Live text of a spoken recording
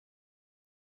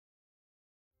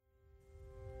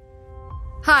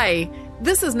Hi,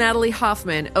 this is Natalie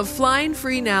Hoffman of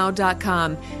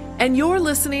FlyingFreeNow.com, and you're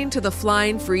listening to the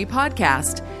Flying Free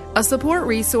Podcast, a support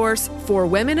resource for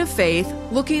women of faith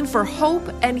looking for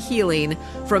hope and healing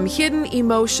from hidden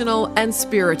emotional and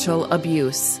spiritual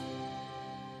abuse.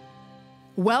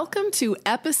 Welcome to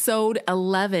episode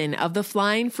 11 of the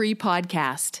Flying Free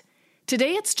Podcast.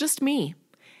 Today it's just me.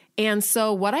 And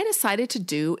so what I decided to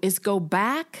do is go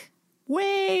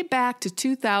way back to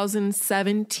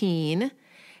 2017,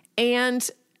 and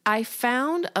I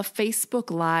found a Facebook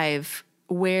Live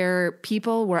where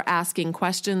people were asking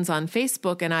questions on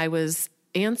Facebook, and I was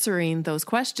answering those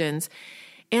questions.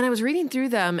 And I was reading through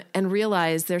them and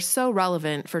realized they're so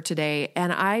relevant for today.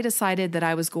 And I decided that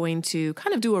I was going to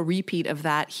kind of do a repeat of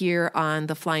that here on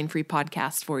the Flying Free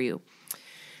Podcast for you.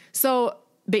 So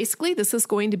basically, this is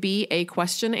going to be a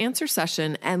question answer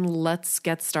session, and let's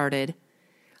get started.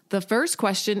 The first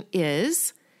question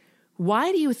is,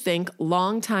 why do you think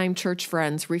longtime church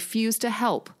friends refuse to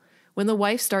help when the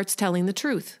wife starts telling the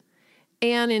truth?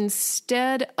 And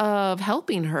instead of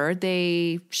helping her,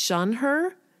 they shun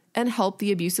her and help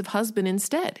the abusive husband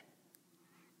instead.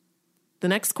 The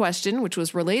next question, which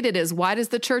was related, is why does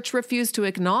the church refuse to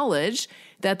acknowledge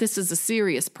that this is a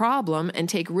serious problem and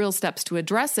take real steps to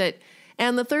address it?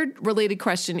 And the third related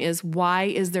question is, why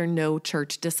is there no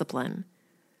church discipline?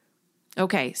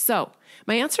 Okay, so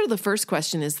my answer to the first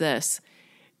question is this.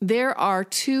 There are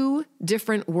two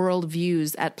different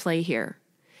worldviews at play here.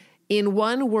 In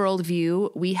one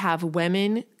worldview, we have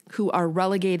women who are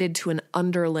relegated to an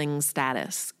underling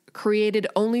status, created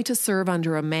only to serve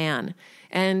under a man,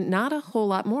 and not a whole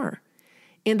lot more.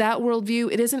 In that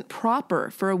worldview, it isn't proper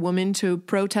for a woman to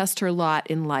protest her lot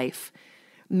in life.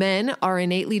 Men are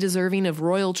innately deserving of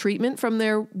royal treatment from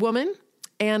their woman,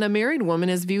 and a married woman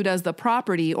is viewed as the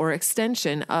property or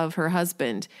extension of her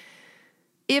husband.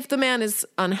 If the man is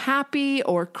unhappy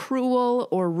or cruel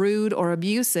or rude or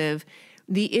abusive,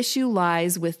 the issue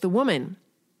lies with the woman.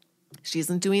 She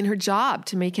isn't doing her job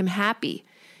to make him happy.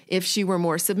 If she were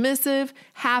more submissive,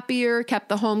 happier, kept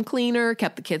the home cleaner,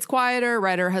 kept the kids quieter,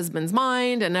 read her husband's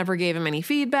mind, and never gave him any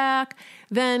feedback,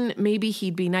 then maybe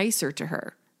he'd be nicer to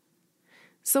her.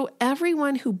 So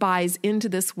everyone who buys into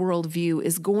this worldview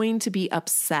is going to be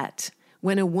upset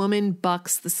when a woman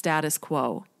bucks the status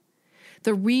quo.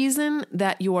 The reason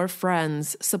that your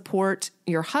friends support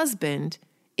your husband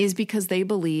is because they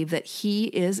believe that he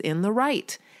is in the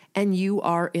right and you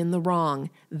are in the wrong.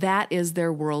 That is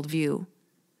their worldview.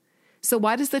 So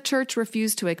why does the church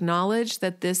refuse to acknowledge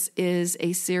that this is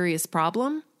a serious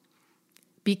problem?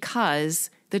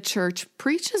 Because the church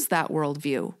preaches that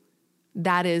worldview.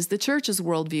 That is the church's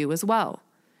worldview as well.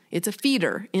 It's a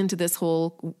feeder into this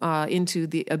whole, into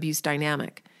the abuse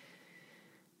dynamic.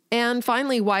 And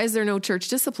finally, why is there no church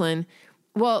discipline?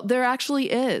 Well, there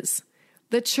actually is.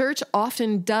 The church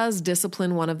often does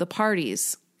discipline one of the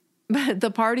parties, but the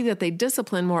party that they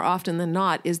discipline more often than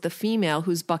not is the female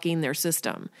who's bucking their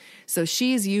system. So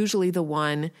she's usually the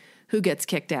one who gets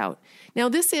kicked out. Now,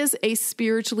 this is a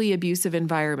spiritually abusive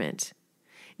environment.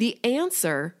 The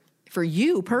answer for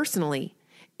you personally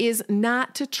is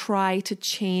not to try to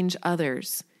change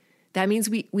others. That means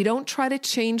we don't try to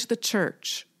change the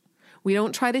church. We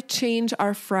don't try to change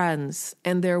our friends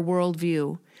and their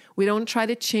worldview. We don't try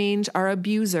to change our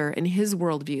abuser and his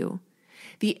worldview.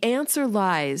 The answer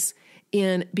lies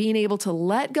in being able to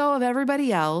let go of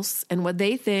everybody else and what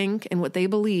they think and what they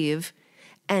believe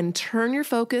and turn your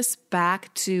focus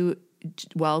back to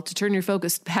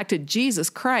Jesus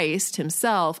Christ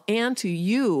himself and to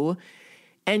you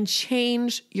and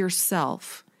change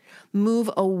yourself.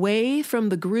 Move away from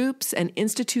the groups and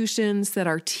institutions that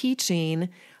are teaching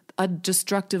a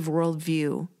destructive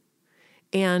worldview.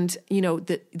 And,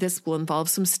 this will involve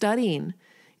some studying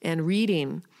and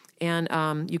reading.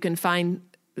 And you can find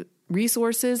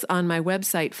resources on my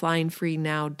website,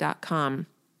 FlyingFreeNow.com.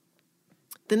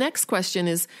 The next question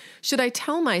is, should I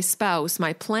tell my spouse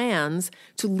my plans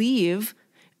to leave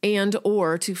and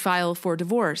or to file for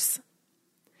divorce?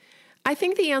 I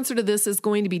think the answer to this is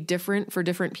going to be different for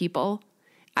different people.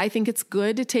 I think it's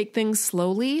good to take things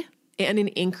slowly and in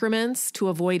increments to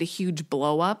avoid a huge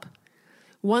blow up.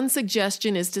 One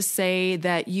suggestion is to say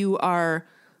that you are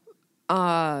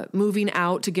moving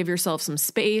out to give yourself some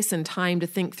space and time to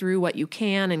think through what you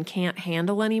can and can't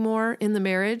handle anymore in the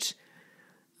marriage.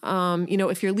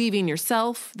 If you're leaving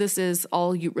yourself, this is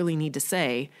all you really need to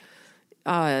say,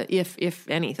 if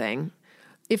anything.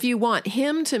 If you want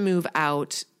him to move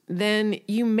out, then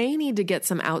you may need to get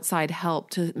some outside help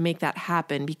to make that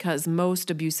happen, because most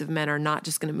abusive men are not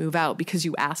just going to move out because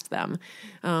you asked them.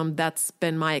 That's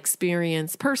been my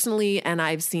experience personally, and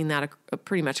I've seen that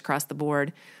pretty much across the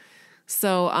board.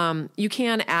 So you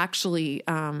can actually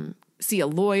see a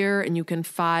lawyer, and you can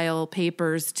file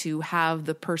papers to have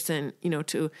the person,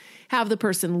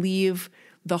 leave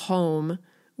the home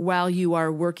while you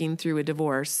are working through a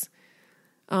divorce.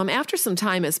 After some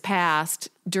time has passed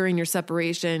during your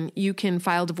separation, you can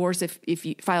file divorce if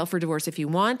you file for divorce if you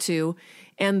want to,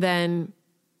 and then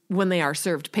when they are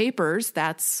served papers,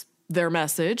 that's their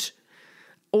message.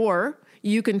 Or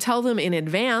you can tell them in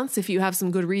advance if you have some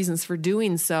good reasons for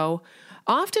doing so.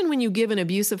 Often when you give an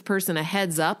abusive person a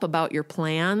heads up about your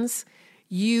plans,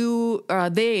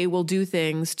 they will do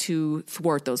things to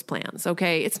thwart those plans,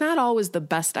 okay? It's not always the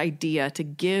best idea to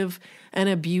give an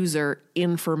abuser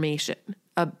information,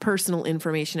 personal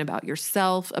information about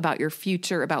yourself, about your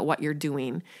future, about what you're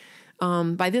doing.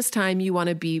 By this time, you want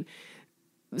to be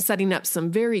setting up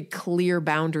some very clear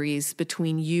boundaries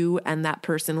between you and that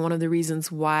person. One of the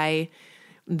reasons why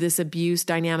this abuse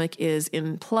dynamic is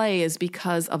in play is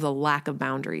because of the lack of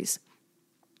boundaries.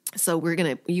 So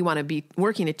you want to be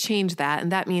working to change that, and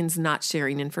that means not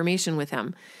sharing information with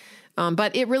him.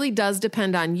 But it really does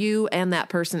depend on you and that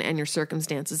person and your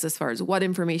circumstances as far as what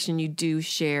information you do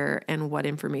share and what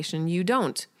information you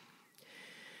don't.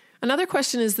 Another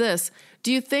question is this: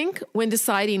 do you think when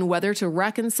deciding whether to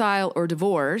reconcile or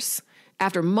divorce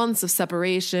after months of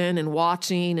separation and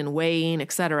watching and weighing,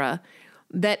 etc.,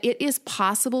 that it is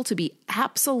possible to be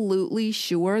absolutely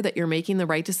sure that you're making the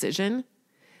right decision?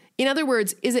 In other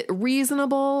words, is it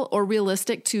reasonable or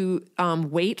realistic to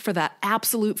wait for that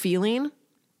absolute feeling?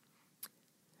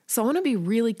 So I want to be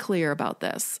really clear about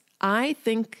this. I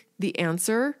think the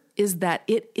answer is that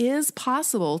it is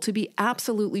possible to be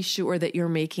absolutely sure that you're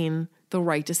making the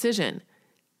right decision.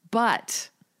 But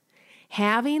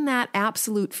having that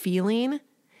absolute feeling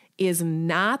is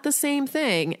not the same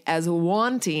thing as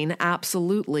wanting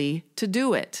absolutely to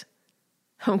do it.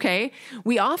 Okay?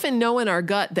 We often know in our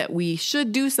gut that we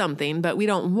should do something, but we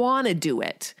don't want to do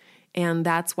it. And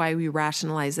that's why we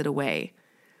rationalize it away.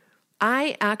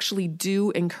 I actually do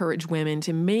encourage women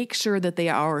to make sure that they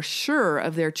are sure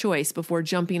of their choice before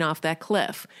jumping off that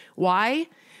cliff. Why?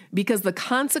 Because the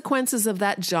consequences of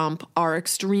that jump are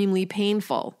extremely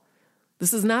painful.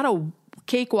 This is not a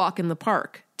cakewalk in the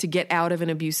park to get out of an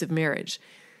abusive marriage.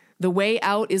 The way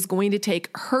out is going to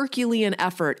take Herculean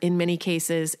effort in many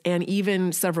cases and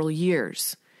even several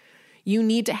years. You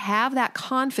need to have that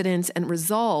confidence and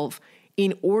resolve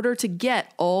in order to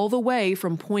get all the way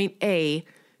from point A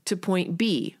to point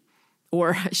B,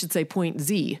 or I should say point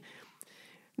Z.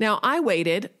 Now, I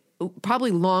waited probably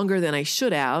longer than I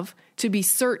should have to be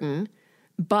certain,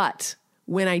 but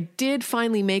when I did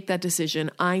finally make that decision,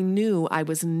 I knew I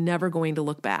was never going to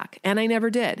look back, and I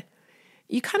never did.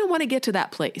 You kind of want to get to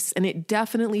that place, and it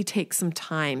definitely takes some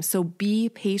time. So be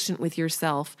patient with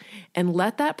yourself and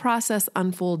let that process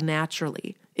unfold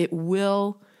naturally.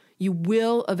 You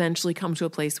will eventually come to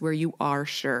a place where you are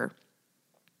sure.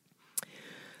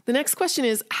 The next question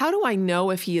is, how do I know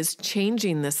if he is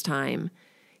changing this time?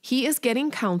 He is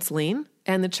getting counseling,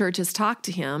 and the church has talked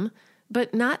to him,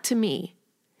 but not to me.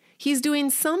 He's doing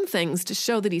some things to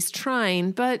show that he's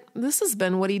trying, but this has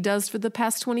been what he does for the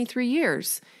past 23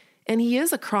 years. And he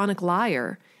is a chronic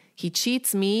liar. He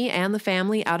cheats me and the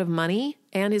family out of money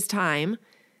and his time.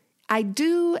 I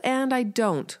do and I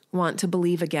don't want to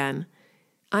believe again.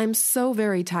 I'm so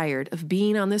very tired of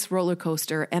being on this roller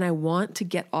coaster, and I want to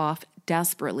get off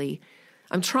desperately.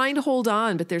 I'm trying to hold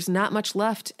on, but there's not much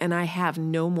left, and I have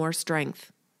no more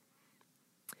strength.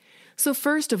 So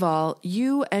first of all,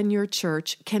 you and your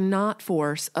church cannot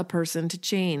force a person to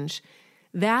change.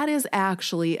 That is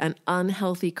actually an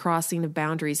unhealthy crossing of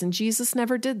boundaries, and Jesus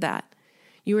never did that.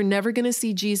 You are never going to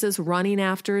see Jesus running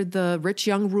after the rich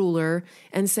young ruler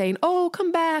and saying, "Oh,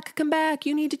 come back,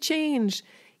 you need to change."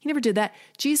 He never did that.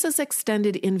 Jesus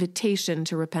extended invitation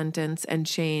to repentance and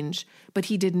change, but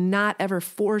he did not ever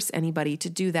force anybody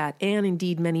to do that. And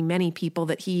indeed, many, many people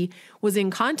that he was in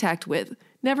contact with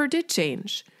never did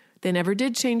change. They never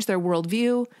did change their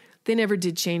worldview. They never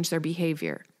did change their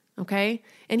behavior. Okay?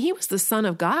 And he was the Son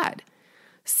of God.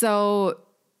 So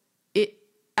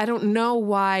I don't know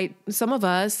why some of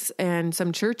us and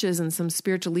some churches and some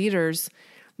spiritual leaders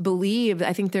believe,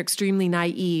 I think they're extremely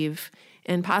naive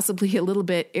and possibly a little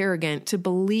bit arrogant to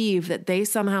believe that they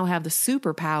somehow have the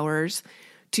superpowers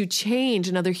to change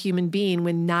another human being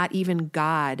when not even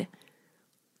God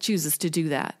chooses to do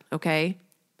that, okay?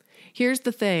 Here's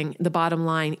the thing, the bottom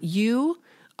line. You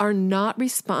are not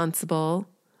responsible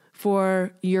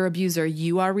for your abuser.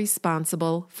 You are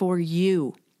responsible for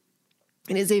you.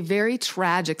 It is a very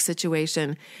tragic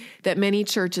situation that many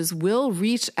churches will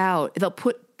reach out. They'll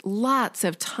put lots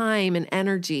of time and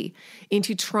energy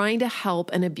into trying to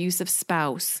help an abusive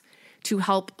spouse to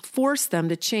help force them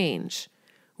to change,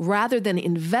 rather than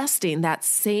investing that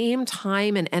same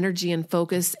time and energy and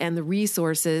focus and the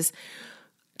resources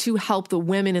to help the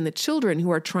women and the children who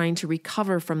are trying to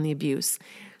recover from the abuse.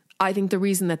 I think the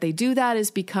reason that they do that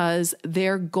is because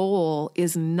their goal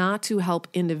is not to help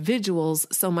individuals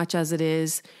so much as it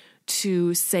is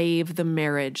to save the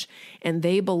marriage. And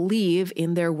they believe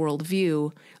in their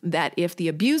worldview that if the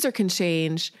abuser can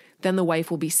change, then the wife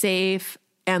will be safe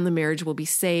and the marriage will be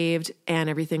saved and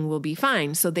everything will be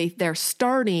fine. So they're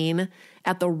starting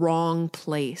at the wrong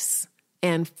place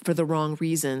and for the wrong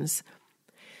reasons.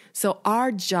 So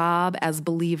our job as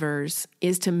believers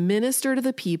is to minister to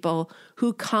the people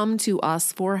who come to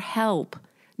us for help,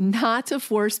 not to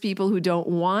force people who don't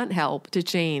want help to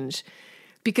change.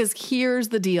 Because here's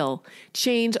the deal.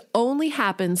 Change only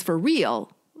happens for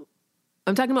real.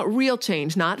 I'm talking about real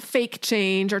change, not fake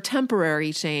change or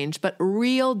temporary change, but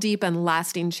real, deep, and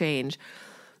lasting change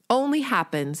only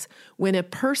happens when a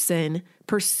person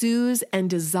pursues and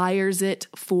desires it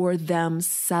for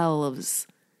themselves.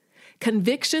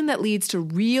 Conviction that leads to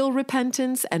real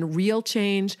repentance and real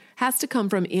change has to come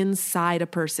from inside a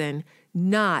person,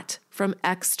 not from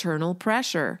external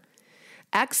pressure.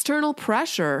 External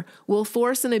pressure will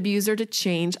force an abuser to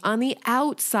change on the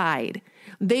outside.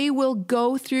 They will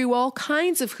go through all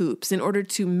kinds of hoops in order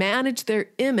to manage their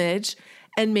image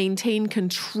and maintain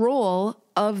control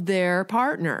of their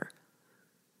partner.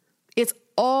 It's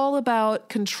all about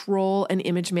control and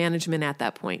image management at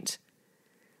that point.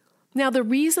 Now, the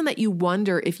reason that you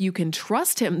wonder if you can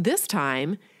trust him this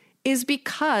time is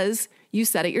because you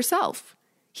said it yourself.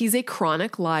 He's a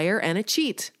chronic liar and a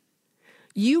cheat.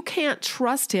 You can't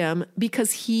trust him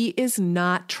because he is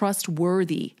not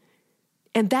trustworthy.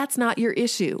 And that's not your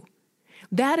issue.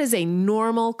 That is a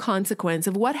normal consequence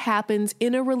of what happens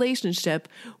in a relationship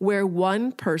where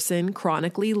one person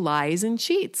chronically lies and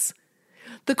cheats.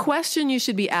 The question you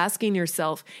should be asking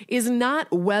yourself is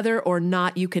not whether or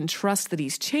not you can trust that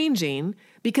he's changing,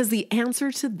 because the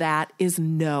answer to that is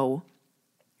no.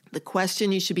 The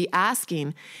question you should be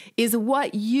asking is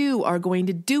what you are going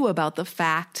to do about the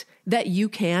fact that you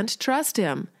can't trust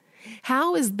him.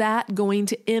 How is that going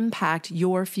to impact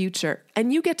your future?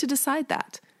 And you get to decide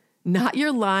that. Not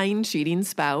your lying, cheating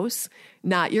spouse,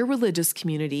 not your religious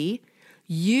community.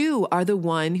 You are the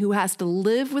one who has to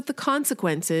live with the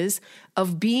consequences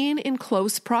of being in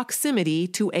close proximity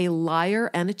to a liar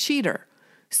and a cheater.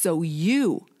 So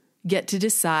you get to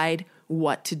decide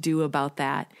what to do about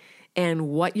that. And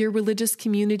what your religious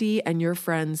community and your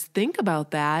friends think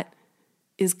about that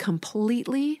is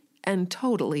completely and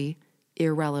totally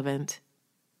irrelevant.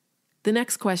 The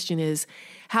next question is,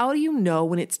 how do you know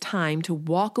when it's time to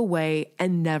walk away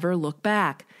and never look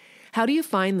back? How do you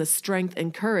find the strength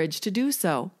and courage to do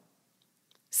so?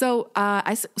 So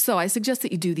I suggest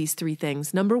that you do these three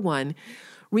things. Number one,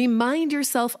 remind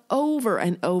yourself over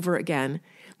and over again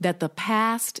that the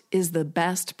past is the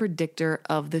best predictor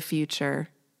of the future.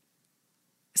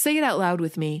 Say it out loud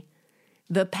with me.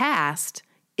 The past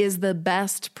is the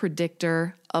best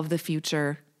predictor of the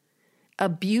future.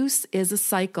 Abuse is a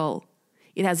cycle.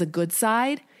 It has a good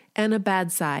side and a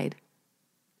bad side.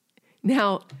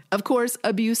 Now, of course,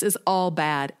 abuse is all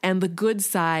bad, and the good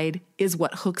side is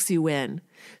what hooks you in.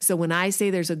 So when I say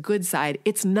there's a good side,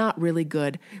 it's not really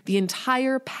good. The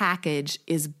entire package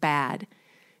is bad.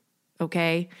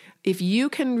 Okay? If you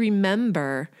can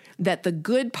remember that the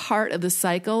good part of the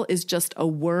cycle is just a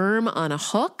worm on a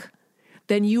hook,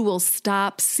 then you will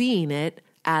stop seeing it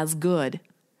as good.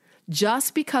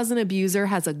 Just because an abuser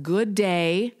has a good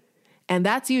day, and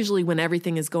that's usually when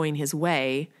everything is going his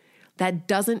way, that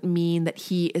doesn't mean that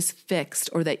he is fixed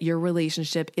or that your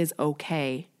relationship is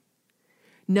okay.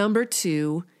 Number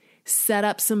two, set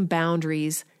up some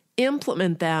boundaries,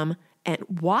 implement them, and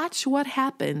watch what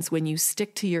happens when you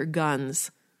stick to your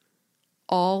guns.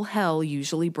 All hell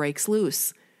usually breaks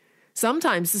loose.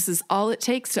 Sometimes this is all it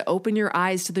takes to open your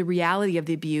eyes to the reality of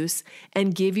the abuse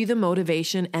and give you the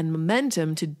motivation and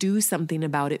momentum to do something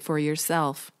about it for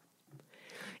yourself.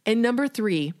 And number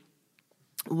three,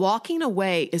 walking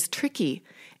away is tricky.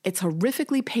 It's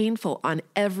horrifically painful on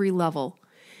every level.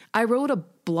 I wrote a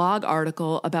blog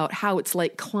article about how it's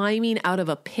like climbing out of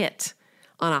a pit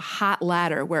on a hot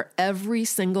ladder where every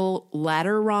single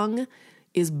ladder rung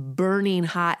is burning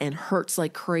hot and hurts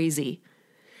like crazy.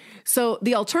 So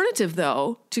the alternative,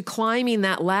 though, to climbing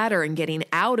that ladder and getting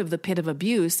out of the pit of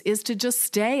abuse is to just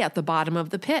stay at the bottom of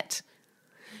the pit.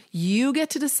 You get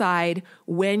to decide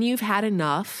when you've had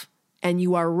enough and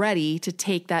you are ready to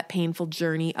take that painful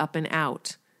journey up and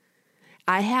out.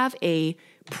 I have a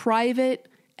private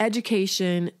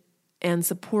education and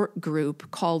support group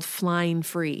called Flying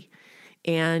Free.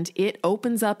 and it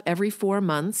opens up every 4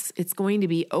 months. It's going to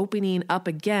be opening up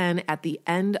again at the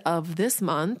end of this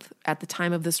month. At the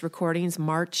time of this recording is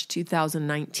March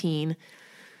 2019.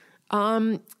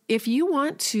 If you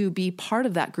want to be part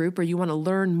of that group or you want to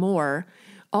learn more,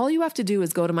 all you have to do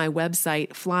is go to my website,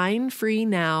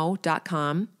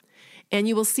 flyingfreenow.com, and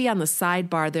you will see on the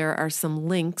sidebar there are some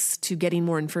links to getting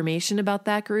more information about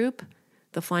that group,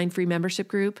 the Flying Free membership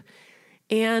group.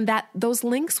 And those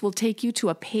links will take you to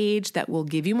a page that will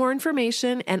give you more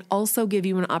information and also give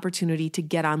you an opportunity to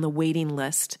get on the waiting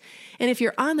list. And if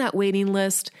you're on that waiting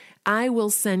list, I will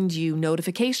send you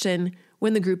notification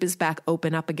when the group is back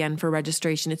open up again for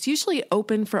registration. It's usually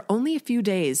open for only a few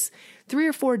days, 3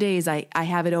 or 4 days. I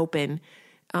have it open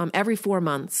every 4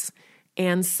 months.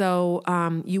 And so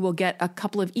you will get a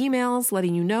couple of emails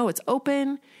letting you know it's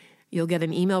open. You'll get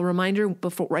an email reminder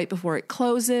right before it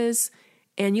closes.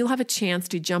 And you'll have a chance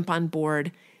to jump on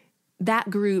board. That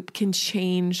group can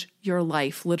change your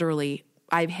life, literally.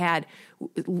 I've had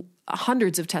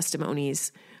hundreds of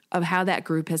testimonies of how that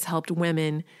group has helped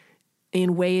women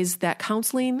in ways that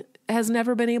counseling has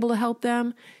never been able to help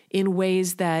them, in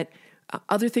ways that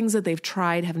other things that they've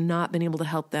tried have not been able to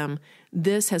help them.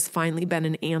 This has finally been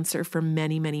an answer for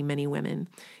many, many, many women.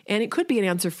 And it could be an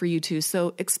answer for you too,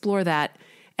 so explore that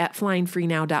at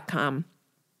flyingfreenow.com.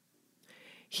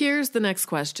 Here's the next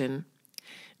question.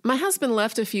 My husband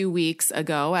left a few weeks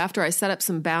ago after I set up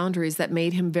some boundaries that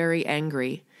made him very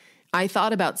angry. I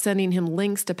thought about sending him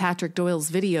links to Patrick Doyle's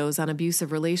videos on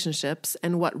abusive relationships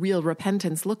and what real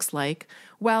repentance looks like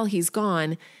while he's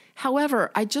gone.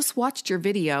 However, I just watched your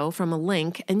video from a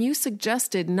link and you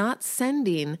suggested not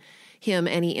sending him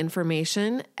any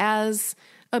information as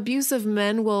abusive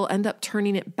men will end up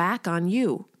turning it back on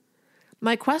you.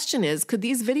 My question is, could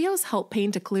these videos help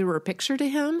paint a clearer picture to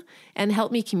him and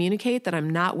help me communicate that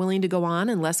I'm not willing to go on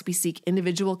unless we seek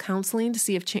individual counseling to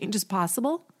see if change is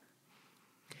possible?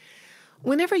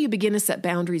 Whenever you begin to set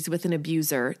boundaries with an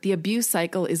abuser, the abuse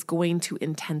cycle is going to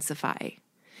intensify.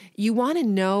 You want to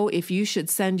know if you should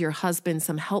send your husband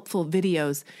some helpful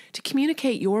videos to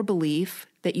communicate your belief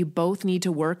that you both need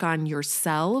to work on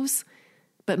yourselves,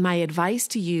 but my advice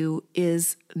to you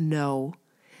is no.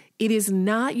 It is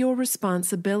not your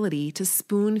responsibility to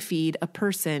spoon feed a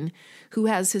person who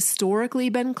has historically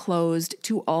been closed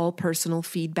to all personal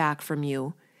feedback from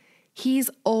you.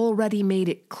 He's already made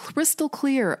it crystal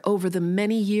clear over the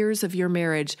many years of your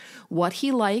marriage what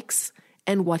he likes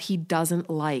and what he doesn't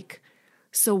like.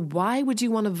 So why would you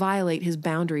want to violate his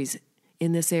boundaries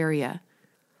in this area?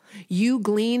 You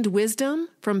gleaned wisdom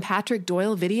from Patrick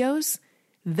Doyle videos?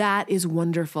 That is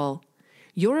wonderful.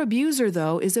 Your abuser,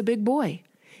 though, is a big boy.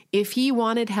 If he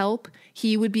wanted help,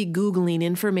 he would be Googling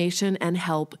information and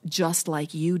help just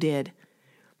like you did.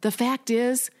 The fact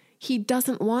is, he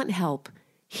doesn't want help.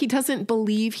 He doesn't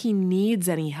believe he needs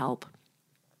any help.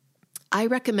 I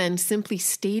recommend simply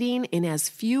stating in as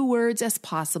few words as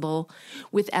possible,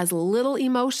 with as little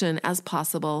emotion as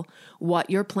possible, what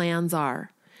your plans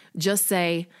are. Just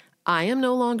say, I am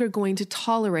no longer going to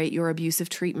tolerate your abusive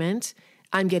treatment.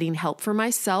 I'm getting help for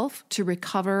myself to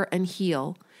recover and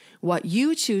heal. What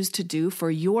you choose to do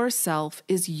for yourself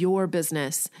is your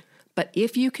business. But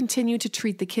if you continue to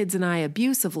treat the kids and I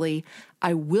abusively,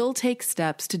 I will take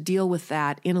steps to deal with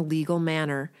that in a legal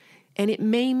manner. And it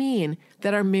may mean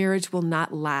that our marriage will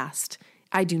not last.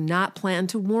 I do not plan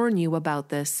to warn you about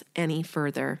this any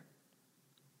further.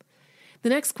 The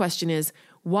next question is,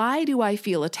 why do I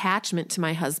feel attachment to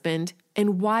my husband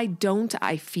and why don't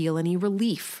I feel any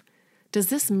relief? Does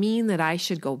this mean that I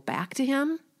should go back to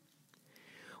him?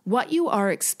 What you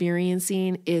are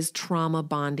experiencing is trauma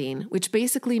bonding, which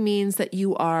basically means that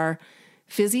you are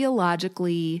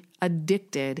physiologically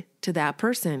addicted to that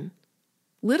person.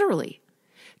 Literally.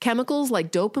 Chemicals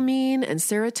like dopamine and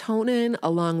serotonin,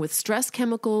 along with stress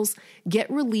chemicals, get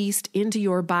released into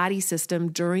your body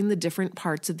system during the different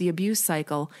parts of the abuse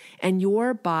cycle, and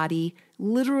your body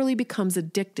literally becomes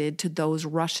addicted to those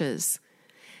rushes.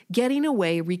 Getting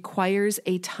away requires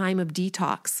a time of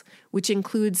detox, which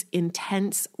includes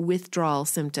intense withdrawal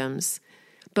symptoms.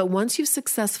 But once you've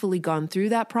successfully gone through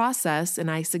that process,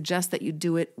 and I suggest that you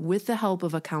do it with the help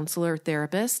of a counselor or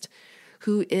therapist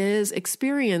who is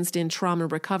experienced in trauma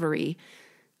recovery,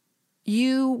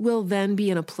 you will then be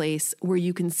in a place where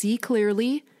you can see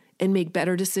clearly and make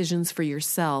better decisions for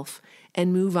yourself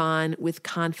and move on with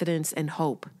confidence and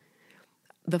hope.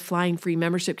 The Flying Free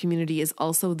membership community is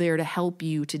also there to help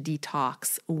you to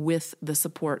detox with the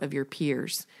support of your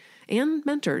peers and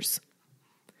mentors.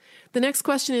 The next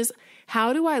question is,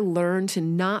 how do I learn to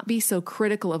not be so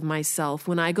critical of myself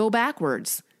when I go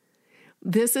backwards?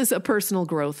 This is a personal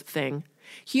growth thing.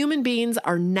 Human beings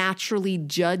are naturally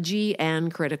judgy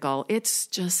and critical. It's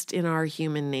just in our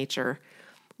human nature.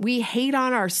 We hate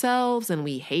on ourselves and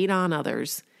we hate on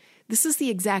others. This is the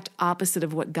exact opposite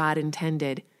of what God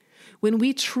intended. When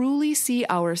we truly see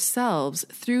ourselves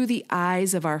through the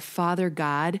eyes of our Father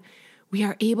God, we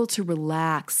are able to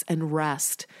relax and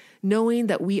rest, knowing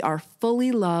that we are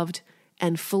fully loved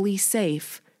and fully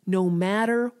safe no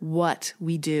matter what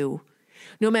we do.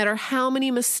 No matter how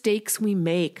many mistakes we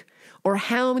make or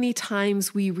how many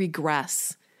times we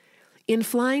regress. In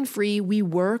Flying Free, we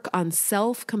work on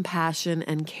self-compassion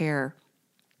and care.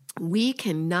 We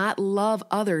cannot love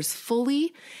others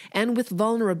fully and with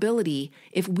vulnerability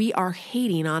if we are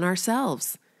hating on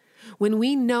ourselves. When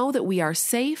we know that we are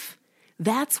safe,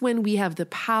 that's when we have the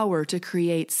power to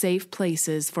create safe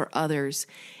places for others.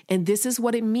 And this is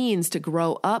what it means to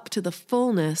grow up to the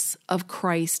fullness of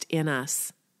Christ in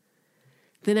us.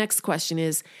 The next question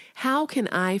is, how can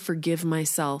I forgive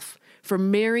myself for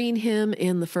marrying him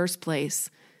in the first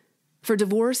place, for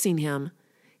divorcing him?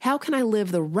 How can I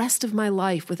live the rest of my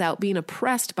life without being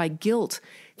oppressed by guilt,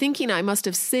 thinking I must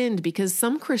have sinned because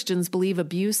some Christians believe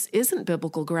abuse isn't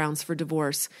biblical grounds for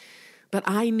divorce? But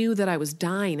I knew that I was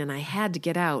dying and I had to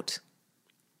get out.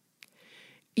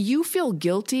 You feel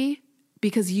guilty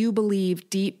because you believe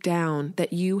deep down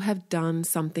that you have done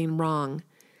something wrong.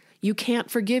 You can't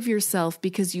forgive yourself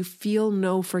because you feel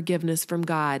no forgiveness from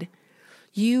God.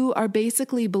 You are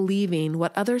basically believing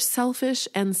what other selfish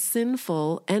and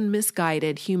sinful and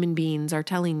misguided human beings are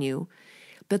telling you.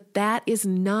 But that is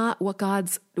not what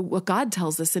God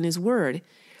tells us in His Word.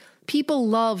 People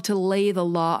love to lay the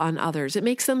law on others. It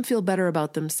makes them feel better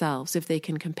about themselves if they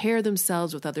can compare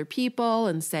themselves with other people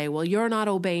and say, well, you're not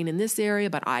obeying in this area,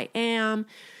 but I am.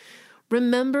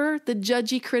 Remember the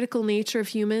judgy, critical nature of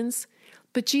humans?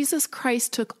 But Jesus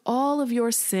Christ took all of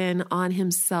your sin on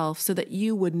himself so that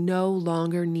you would no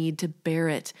longer need to bear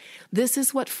it. This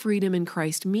is what freedom in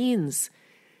Christ means.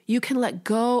 You can let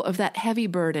go of that heavy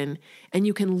burden and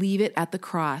you can leave it at the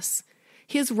cross.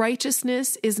 His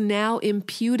righteousness is now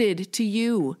imputed to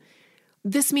you.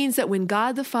 This means that when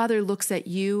God the Father looks at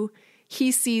you,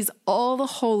 he sees all the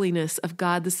holiness of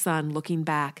God the Son looking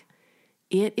back.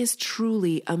 It is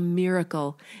truly a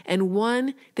miracle and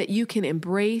one that you can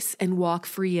embrace and walk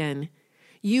free in.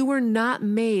 You were not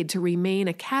made to remain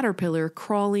a caterpillar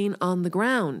crawling on the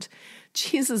ground.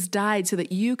 Jesus died so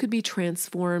that you could be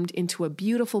transformed into a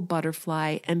beautiful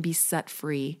butterfly and be set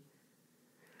free.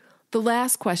 The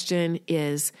last question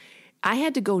is, I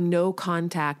had to go no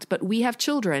contact, but we have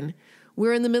children.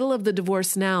 We're in the middle of the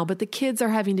divorce now, but the kids are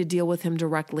having to deal with him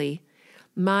directly.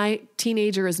 My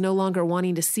teenager is no longer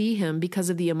wanting to see him because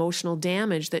of the emotional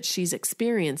damage that she's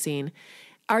experiencing.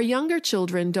 Our younger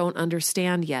children don't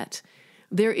understand yet.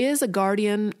 There is a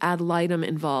guardian ad litem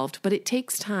involved, but it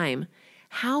takes time.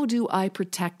 How do I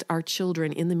protect our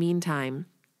children in the meantime?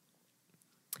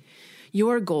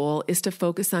 Your goal is to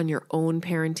focus on your own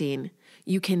parenting.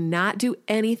 You cannot do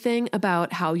anything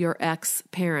about how your ex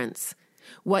parents.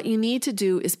 What you need to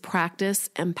do is practice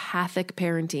empathic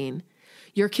parenting.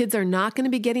 Your kids are not going to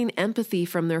be getting empathy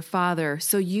from their father,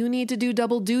 so you need to do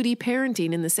double duty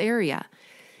parenting in this area.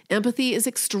 Empathy is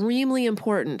extremely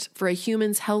important for a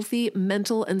human's healthy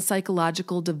mental and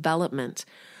psychological development.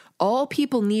 All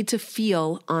people need to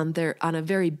feel on a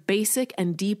very basic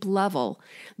and deep level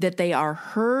that they are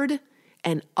heard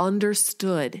and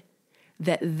understood,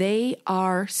 that they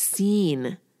are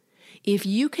seen. If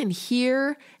you can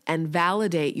hear and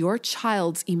validate your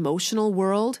child's emotional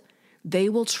world, they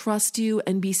will trust you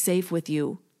and be safe with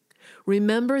you.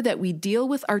 Remember that we deal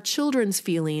with our children's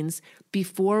feelings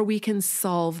before we can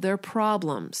solve their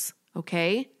problems,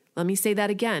 okay? Let me say that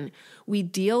again. We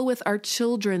deal with our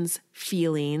children's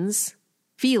feelings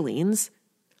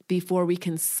before we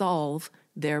can solve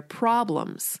their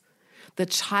problems. The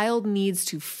child needs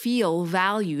to feel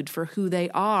valued for who they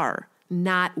are,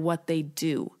 not what they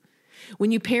do.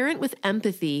 When you parent with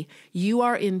empathy, you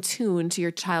are in tune to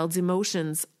your child's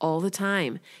emotions all the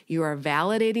time. You are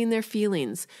validating their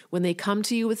feelings. When they come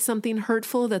to you with something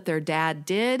hurtful that their dad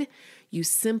did, you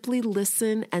simply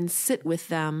listen and sit with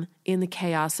them in the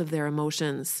chaos of their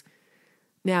emotions.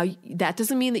 Now, that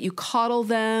doesn't mean that you coddle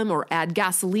them or add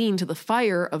gasoline to the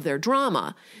fire of their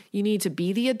drama. You need to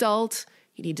be the adult.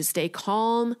 You need to stay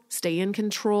calm, stay in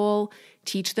control,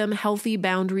 teach them healthy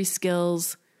boundary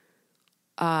skills.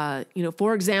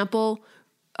 For example,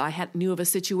 I knew of a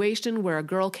situation where a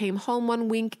girl came home one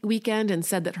weekend and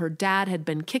said that her dad had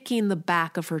been kicking the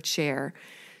back of her chair.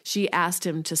 She asked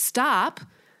him to stop.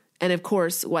 And of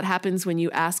course, what happens when you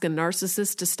ask a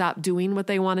narcissist to stop doing what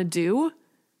they want to do?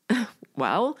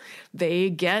 Well,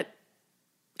 they get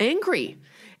angry.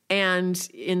 And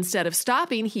instead of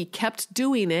stopping, he kept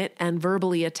doing it and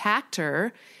verbally attacked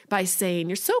her by saying,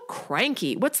 "You're so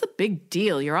cranky. What's the big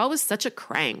deal? You're always such a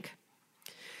crank."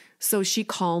 So she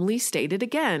calmly stated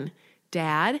again,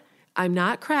 "Dad, I'm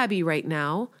not crabby right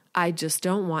now. I just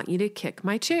don't want you to kick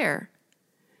my chair."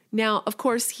 Now, of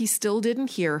course, he still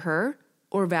didn't hear her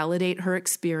or validate her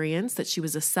experience, that she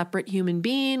was a separate human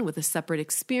being with a separate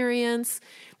experience,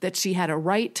 that she had a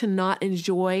right to not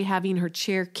enjoy having her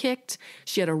chair kicked.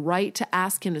 She had a right to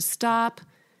ask him to stop.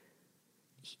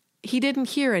 He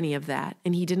didn't hear any of that,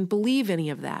 and he didn't believe any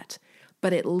of that.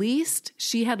 But at least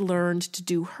she had learned to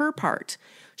do her part.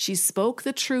 She spoke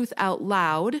the truth out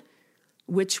loud,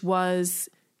 which was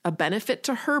a benefit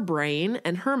to her brain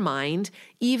and her mind,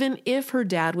 even if her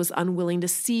dad was unwilling to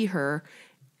see her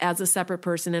as a separate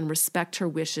person and respect her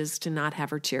wishes to not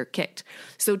have her chair kicked.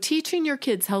 So teaching your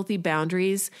kids healthy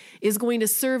boundaries is going to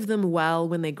serve them well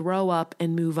when they grow up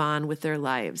and move on with their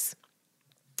lives.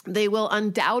 They will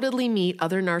undoubtedly meet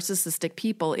other narcissistic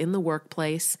people in the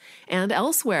workplace and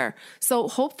elsewhere. So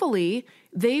hopefully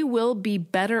they will be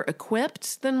better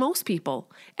equipped than most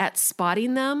people at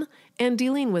spotting them and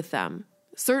dealing with them.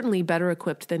 Certainly better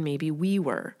equipped than maybe we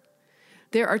were.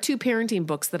 There are 2 parenting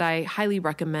books that I highly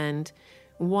recommend.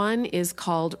 One is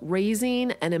called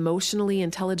Raising an Emotionally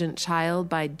Intelligent Child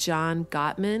by John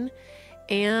Gottman,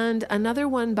 and another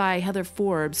one by Heather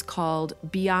Forbes called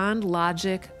Beyond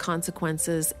Logic,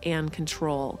 Consequences, and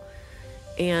Control.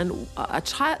 And a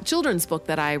children's book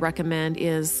that I recommend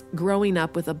is Growing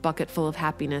Up with a Bucket Full of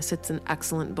Happiness. It's an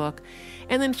excellent book.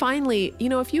 And then finally,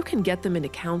 if you can get them into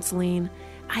counseling,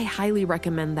 I highly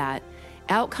recommend that.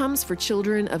 Outcomes for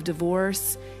children of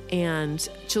divorce and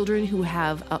children who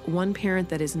have one parent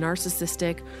that is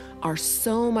narcissistic are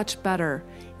so much better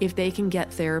if they can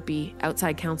get therapy,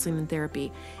 outside counseling and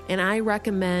therapy. And I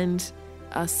recommend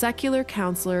a secular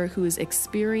counselor who is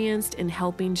experienced in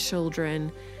helping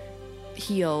children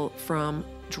heal from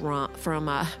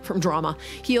trauma.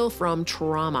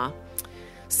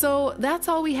 So that's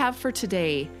all we have for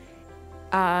today.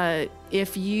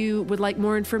 If you would like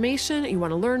more information, you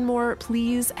want to learn more,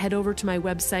 please head over to my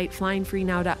website,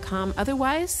 flyingfreenow.com.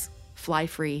 Otherwise, fly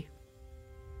free.